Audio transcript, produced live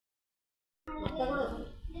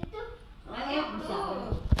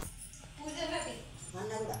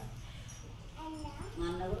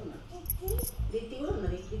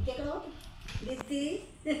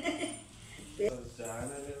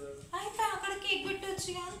అక్కడ కేక్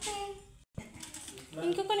పెట్టవచ్చు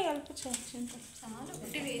ఇంకా కొన్ని కల్పించవచ్చు చాలా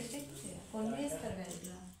ఒకటి వేస్ట్ కొన్ని వేస్తారు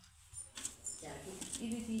కదా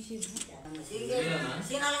ఇది తీసేది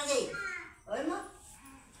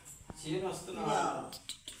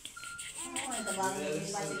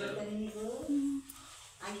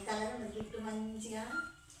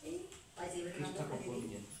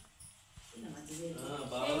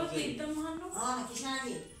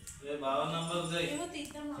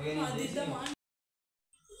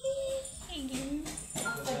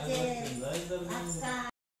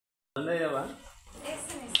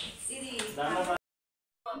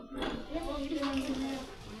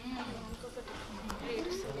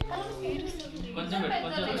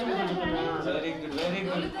వెరీ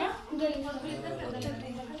గుడ్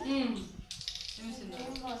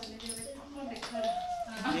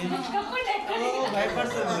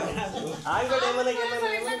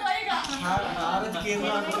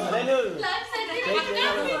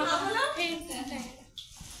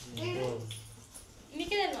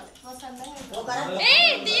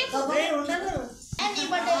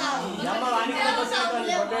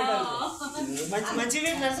మంచి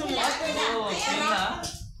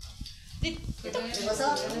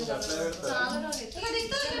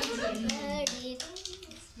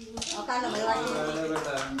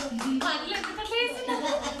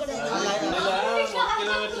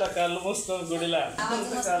కళ్ళు మూస్తాం గుడిలా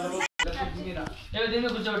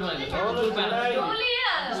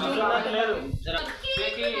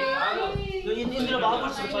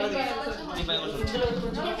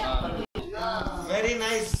very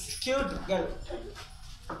nice cute girl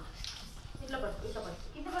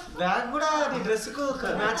bag కూడా నీ డ్రెస్ కు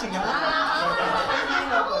మ్యాచింగ్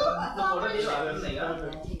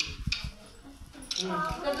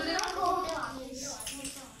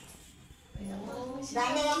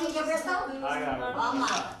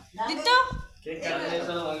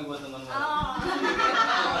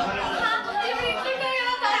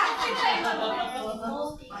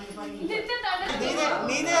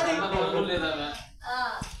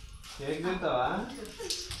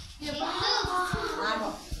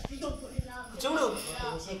చూడు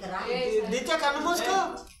నిత్య కన్ను మూసుకో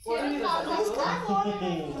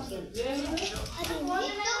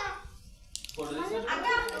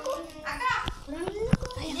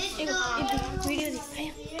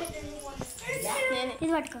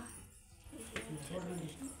ఇది పట్టుకో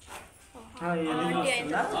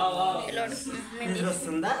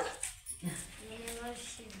వస్తుందా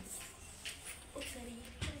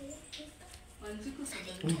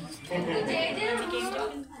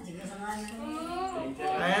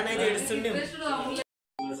ఏడుస్తుండే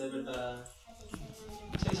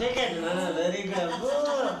వెరీ గుడ్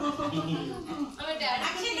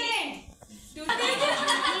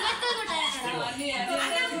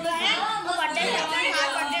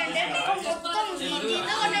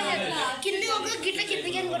కింది ఒక గిట్ల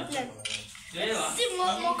కిందికి కొడుతున్నాడు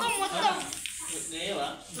ముఖం మొత్తం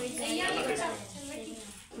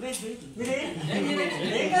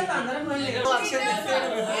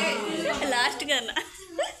లాస్ట్ కన్నా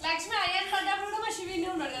లక్ష్మి అయ్యర్ పడ్డప్పుడు మా శివుని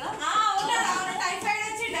ఉన్నాడు కదా టైఫాయిడ్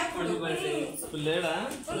వచ్చిండు లేడా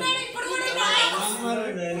ఇప్పుడు కూడా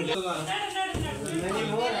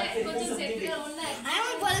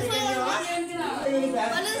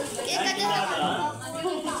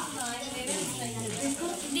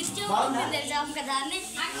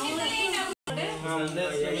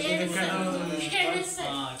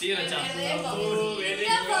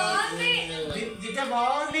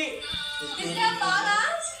బాగుంది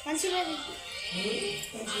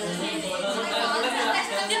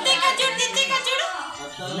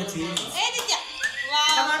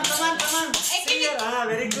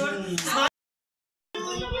వెరీ గుడ్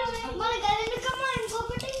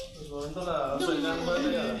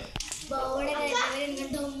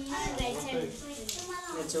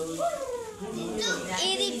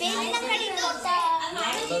ఇది బేలిన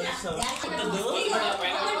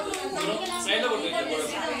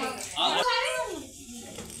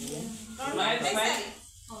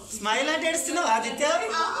స్మైల్ అంటే ఏడుస్తున్నావు ఆదిత్య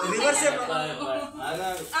రివర్స్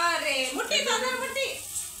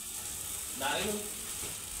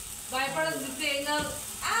భయపడదు ఏం కాదు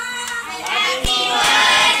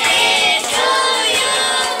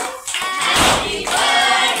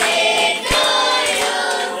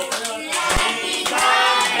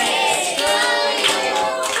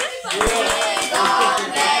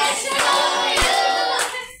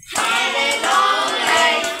Happy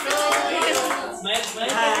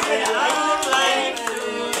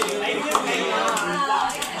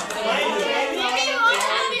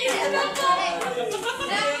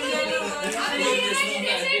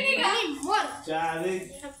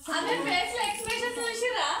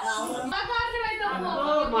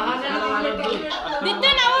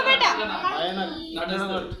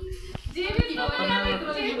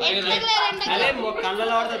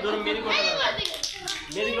కళ్ళలో పడితే దూరం మీది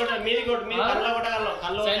కళ్ళ కొట్టగలరు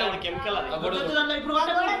కళ్ళు కెమికల్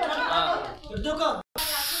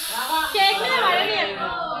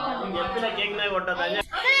చెప్పిన కేక్ నా కొట్టదు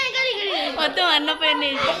మొత్తం అన్న పైన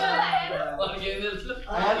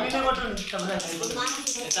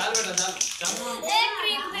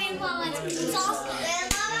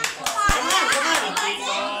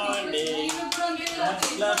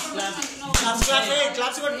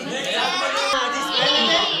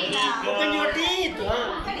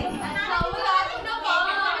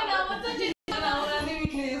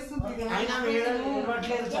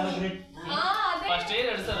ఫస్ట్ ఇయర్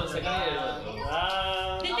ఎడతారు సెకండ్ ఇయర్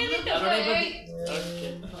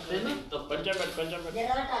కొంచెం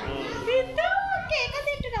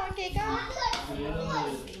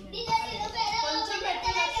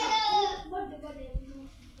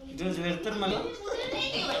పెడతారు మళ్ళీ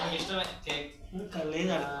ఇష్టమే కేక్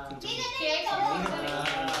లేదా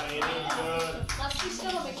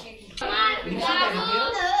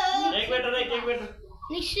కేక్ పెట్టరు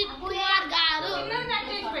నిశ్చిత్ కుమార్ గారు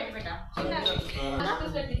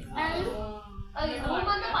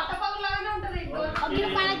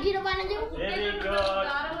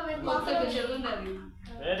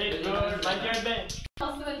వెరీ గుడ్ మంచి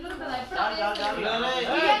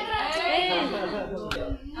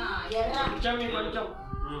కొంచెం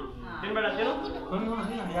తినబెడ తిను కొంచెం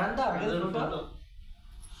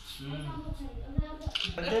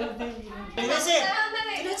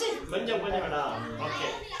ఓకే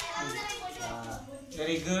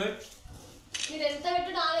వెరీ గుడ్ మీరు ఎంత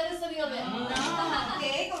పెట్టి నాలుగేస్తుంది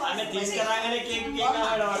ఆమె తీసుకురాగానే కేక్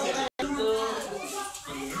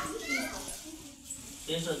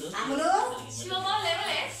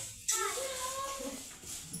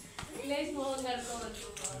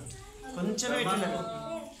కొంచెం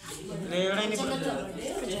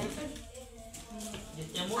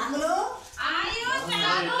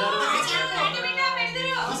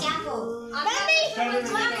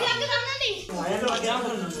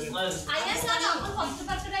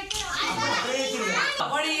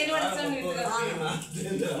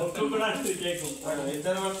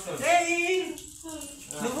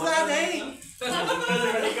నువ్వు కాదే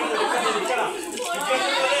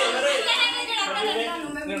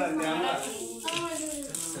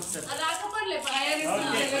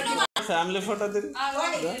ఫ్యామిలీ ఫోటో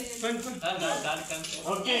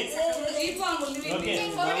ఓకే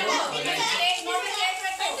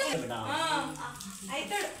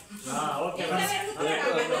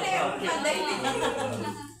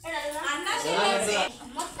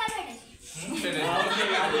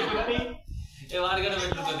వాడిగానే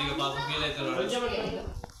పెట్టుకుంటుంది ఇక పాపం ఫీల్ అవుతారు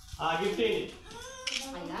గిఫ్ట్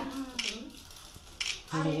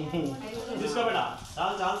తీసుకోబెడా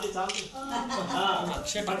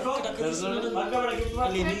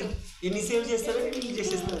ఎన్ని సేవ్ చేస్తారో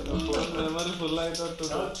చేసేస్తారు మెమరీ ఫుల్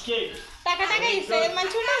అయిపోతుంది ఓకే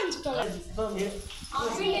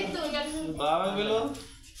బాబా వీళ్ళు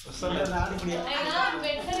వస్తారు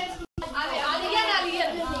నువ్వు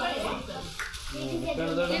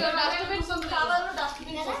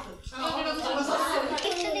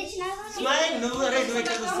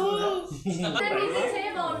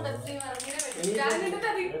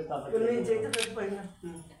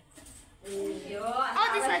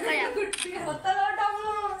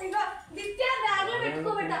దిత్య బ్యాగ్ లో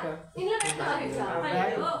పెట్టుకోబెట్ట ఇంట్లో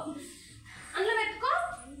పెట్టుకో అందులో పెట్టుకో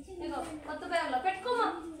కొత్త బ్యాగ్ లో పెట్టుకోమా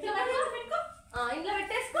పెట్టుకో ఇంట్లో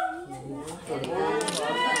పెట్టేసుకో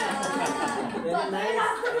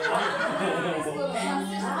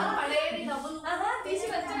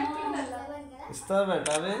ఇస్తావా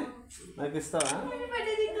బెట్టాలి నాకు ఇస్తావా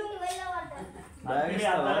బ్యాగ్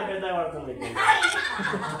ఇస్తావా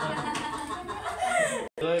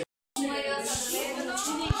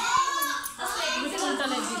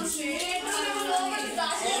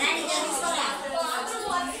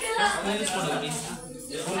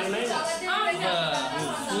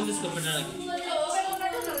ఫోన్ తీసుకోపెట్టడానికి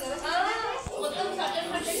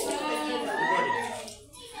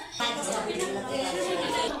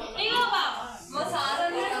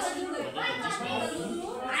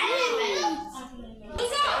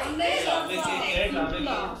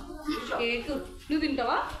కేక్ నువ్వు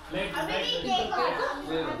తింటావా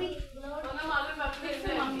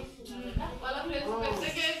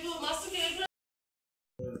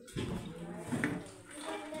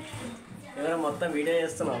ఎవరో మొత్తం వీడియో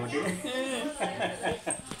చేస్తున్నావు ఒకటి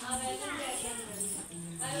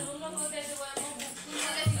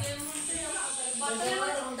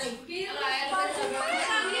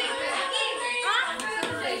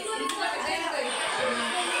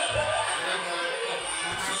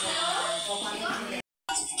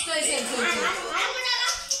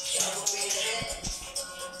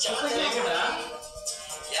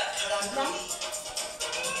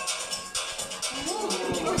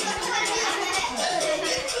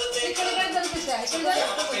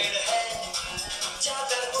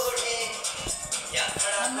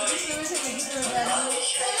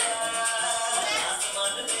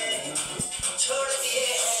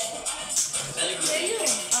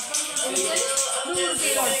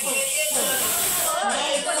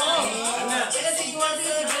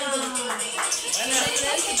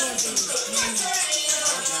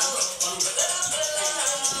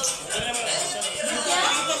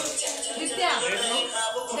Ditya,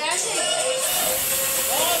 dancing.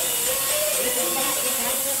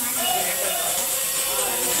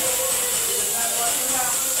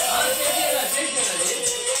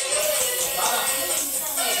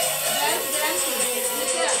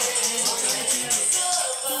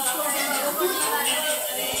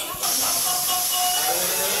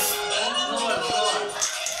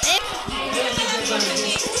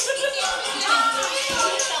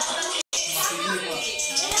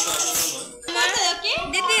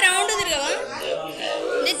 దిత్తి రౌండ్ తిరగవా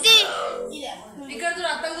దిత్తి ఇక్కడ చూడు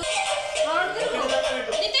అత్తకు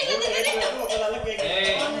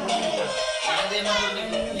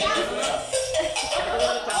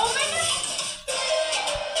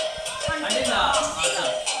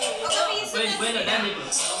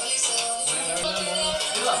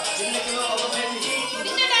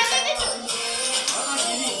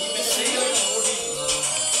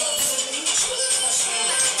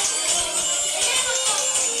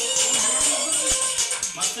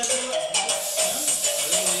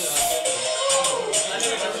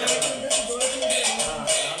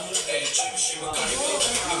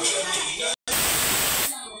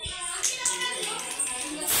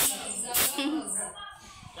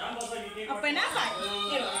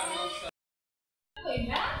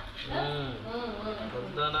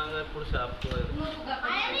ఇప్పుడు షాప్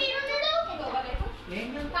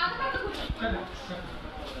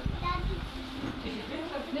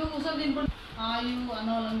నువ్వు కూర్చొని తింటు ఆయు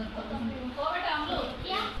అన్న వాళ్ళందరూ